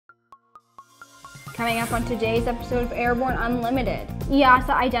Coming up on today's episode of Airborne Unlimited,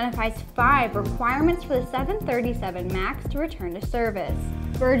 EASA identifies 5 requirements for the 737 MAX to return to service.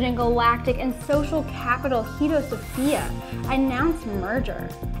 Virgin Galactic and social capital Hedosophia announce merger.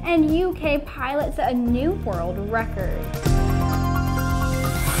 And UK pilot set a new world record.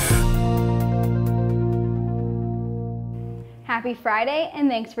 Happy Friday, and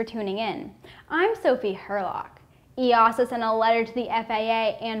thanks for tuning in. I'm Sophie Herlock. EASA sent a letter to the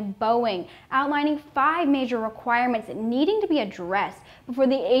FAA and Boeing outlining 5 major requirements needing to be addressed before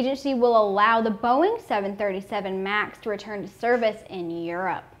the agency will allow the Boeing 737 MAX to return to service in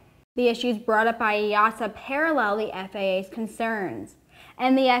Europe. The issues brought up by EASA parallel the FAA's concerns,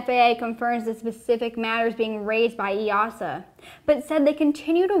 and the FAA confirms the specific matters being raised by EASA, but said they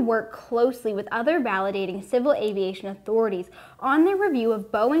continue to work closely with other validating civil aviation authorities on their review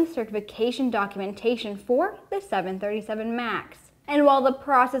of Boeing's certification documentation for the 737 MAX. And while the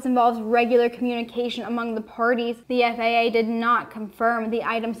process involves regular communication among the parties, the FAA did not confirm the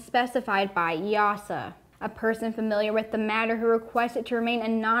items specified by EASA. A person familiar with the matter who requested to remain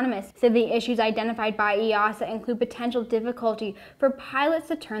anonymous said the issues identified by EASA include potential difficulty for pilots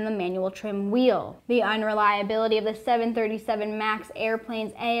to turn the manual trim wheel, the unreliability of the 737 MAX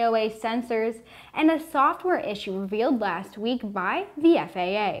airplane's AOA sensors, and a software issue revealed last week by the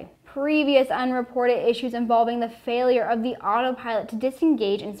FAA. Previous unreported issues involving the failure of the autopilot to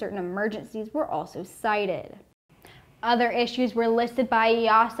disengage in certain emergencies were also cited. Other issues were listed by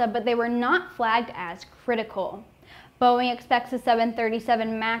EASA, but they were not flagged as critical. Boeing expects the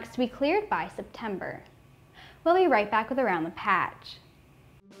 737 MAX to be cleared by September. We'll be right back with Around the Patch.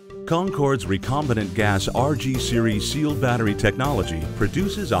 Concorde's recombinant gas RG series sealed battery technology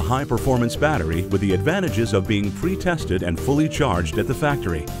produces a high-performance battery with the advantages of being pre-tested and fully charged at the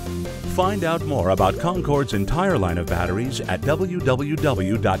factory. Find out more about Concorde's entire line of batteries at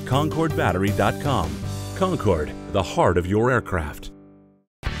www.concordebattery.com. Concorde, the heart of your aircraft.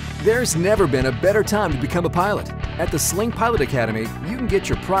 There's never been a better time to become a pilot. At the Sling Pilot Academy, you can get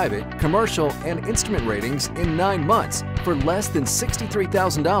your private, commercial, and instrument ratings in 9 months for less than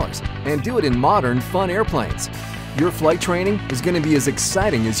 $63,000 and do it in modern, fun airplanes. Your flight training is going to be as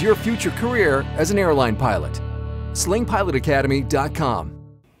exciting as your future career as an airline pilot. slingpilotacademy.com.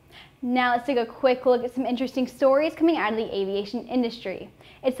 Now let's take a quick look at some interesting stories coming out of the aviation industry.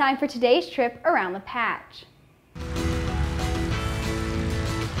 It's time for today's trip Around the Patch.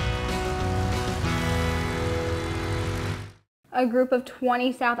 A group of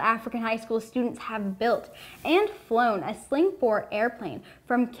 20 South African high school students have built and flown a Sling 4 airplane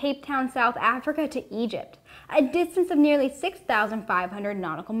from Cape Town, South Africa to Egypt, a distance of nearly 6,500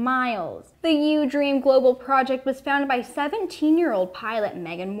 nautical miles. The U-Dream Global project was founded by 17-year-old pilot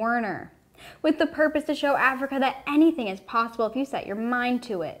Megan Werner, with the purpose to show Africa that anything is possible if you set your mind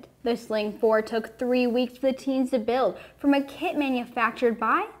to it. The Sling 4 took 3 weeks for the teens to build from a kit manufactured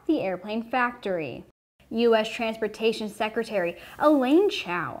by the airplane factory. U.S. Transportation Secretary Elaine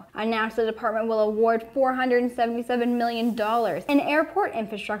Chao announced the department will award $477 million in airport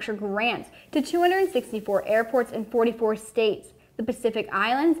infrastructure grants to 264 airports in 44 states, the Pacific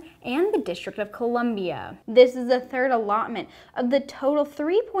Islands, and the District of Columbia. This is the 3rd allotment of the total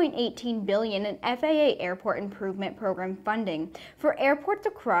 $3.18 billion in FAA Airport Improvement Program funding for airports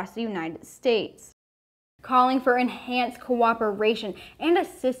across the United States. Calling for enhanced cooperation and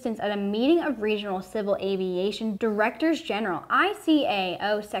assistance at a meeting of Regional Civil Aviation Directors General,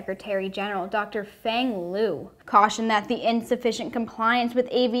 ICAO Secretary General Dr. Feng Liu cautioned that the insufficient compliance with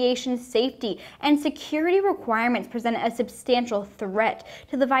aviation safety and security requirements present a substantial threat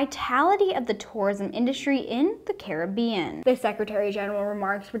to the vitality of the tourism industry in the Caribbean. The Secretary General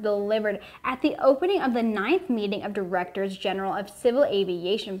remarks were delivered at the opening of the 9th meeting of Directors General of Civil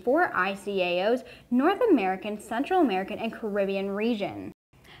Aviation for ICAO's North American, Central American, and Caribbean region.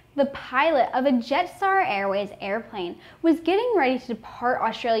 The pilot of a Jetstar Airways airplane was getting ready to depart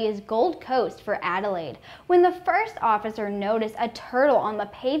Australia's Gold Coast for Adelaide when the first officer noticed a turtle on the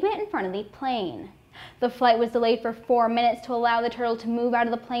pavement in front of the plane. The flight was delayed for 4 minutes to allow the turtle to move out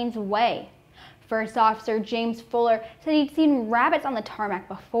of the plane's way. First Officer James Fuller said he'd seen rabbits on the tarmac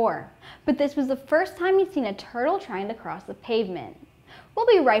before, but this was the first time he'd seen a turtle trying to cross the pavement. We'll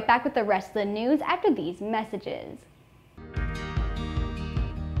be right back with the rest of the news after these messages.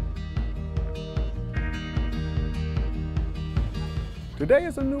 Today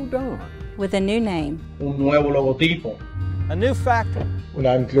is a new dawn. With a new name. Un nuevo logotipo. A new factor. Und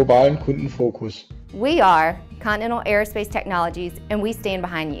einen globalen Kundenfokus. We are Continental Aerospace Technologies, and we stand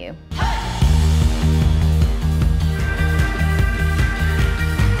behind you.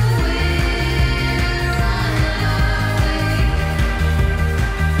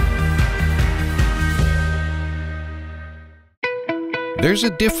 There's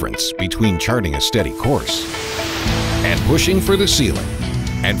a difference between charting a steady course and pushing for the ceiling.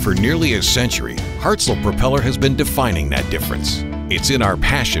 And for nearly a century, Hartzell Propeller has been defining that difference. It's in our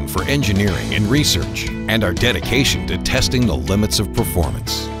passion for engineering and research and our dedication to testing the limits of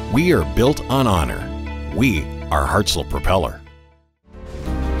performance. We are built on honor. We are Hartzell Propeller.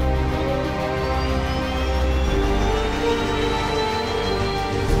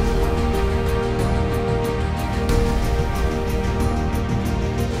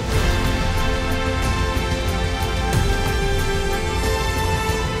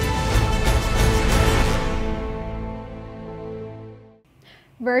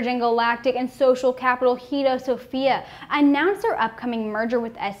 Virgin Galactic and social capital Hedosophia announced their upcoming merger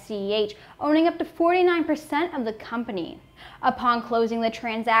with SCEH, owning up to 49% of the company. Upon closing the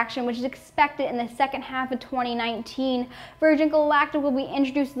transaction, which is expected in the second half of 2019, Virgin Galactic will be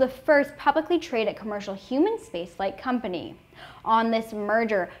introduced as the first publicly traded commercial human spaceflight company. On this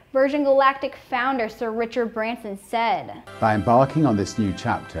merger, Virgin Galactic founder Sir Richard Branson said, "By embarking on this new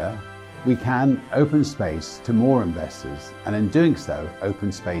chapter, we can open space to more investors, and in doing so,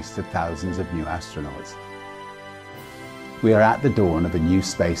 open space to thousands of new astronauts. We are at the dawn of a new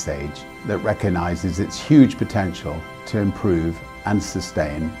space age that recognizes its huge potential to improve and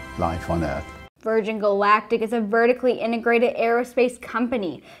sustain life on Earth." Virgin Galactic is a vertically integrated aerospace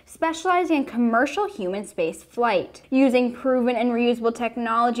company specializing in commercial human space flight. Using proven and reusable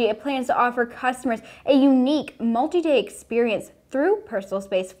technology, it plans to offer customers a unique multi-day experience through personal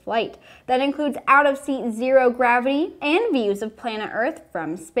space flight that includes out-of-seat zero gravity and views of planet Earth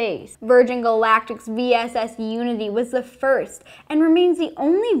from space. Virgin Galactic's VSS Unity was the first and remains the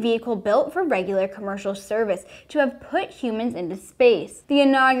only vehicle built for regular commercial service to have put humans into space. The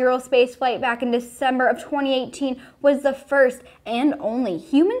inaugural space flight back in December of 2018 was the first and only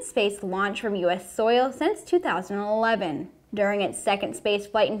human space launch from US soil since 2011. During its second space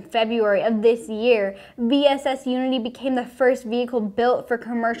flight in February of this year, VSS Unity became the first vehicle built for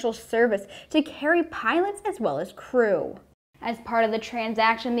commercial service to carry pilots as well as crew. As part of the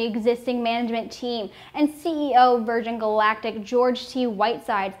transaction, the existing management team and CEO of Virgin Galactic, George T.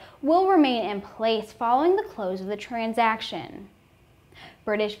 Whitesides, will remain in place following the close of the transaction.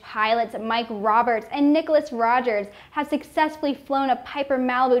 British pilots Mike Roberts and Nicholas Rogers have successfully flown a Piper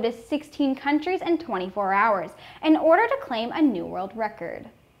Malibu to 16 countries in 24 hours in order to claim a new world record.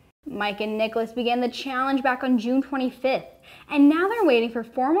 Mike and Nicholas began the challenge back on June 25th, and now they're waiting for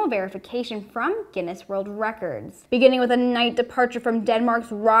formal verification from Guinness World Records. Beginning with a night departure from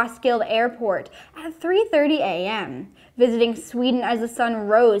Denmark's Roskilde Airport at 3:30 a.m., visiting Sweden as the sun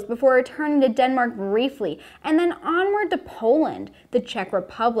rose before returning to Denmark briefly, and then onward to Poland, the Czech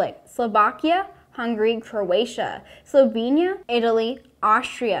Republic, Slovakia, Hungary, Croatia, Slovenia, Italy,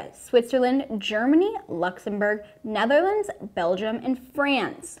 Austria, Switzerland, Germany, Luxembourg, Netherlands, Belgium, and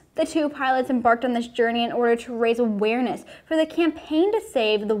France. The two pilots embarked on this journey in order to raise awareness for the campaign to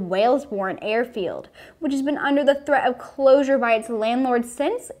save the Wellesbourne Airfield, which has been under the threat of closure by its landlords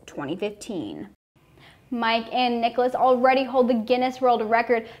since 2015. Mike and Nicholas already hold the Guinness World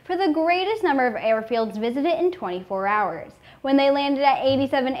Record for the greatest number of airfields visited in 24 hours, when they landed at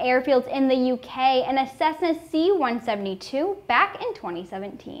 87 airfields in the UK and a Cessna C-172 back in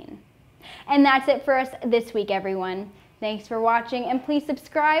 2017. And that's it for us this week, everyone. Thanks for watching, and please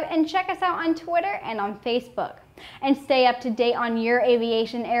subscribe and check us out on Twitter and on Facebook. And stay up to date on your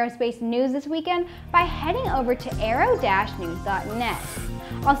aviation aerospace news this weekend by heading over to aero-news.net.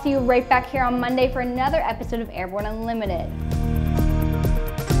 I'll see you right back here on Monday for another episode of Airborne Unlimited.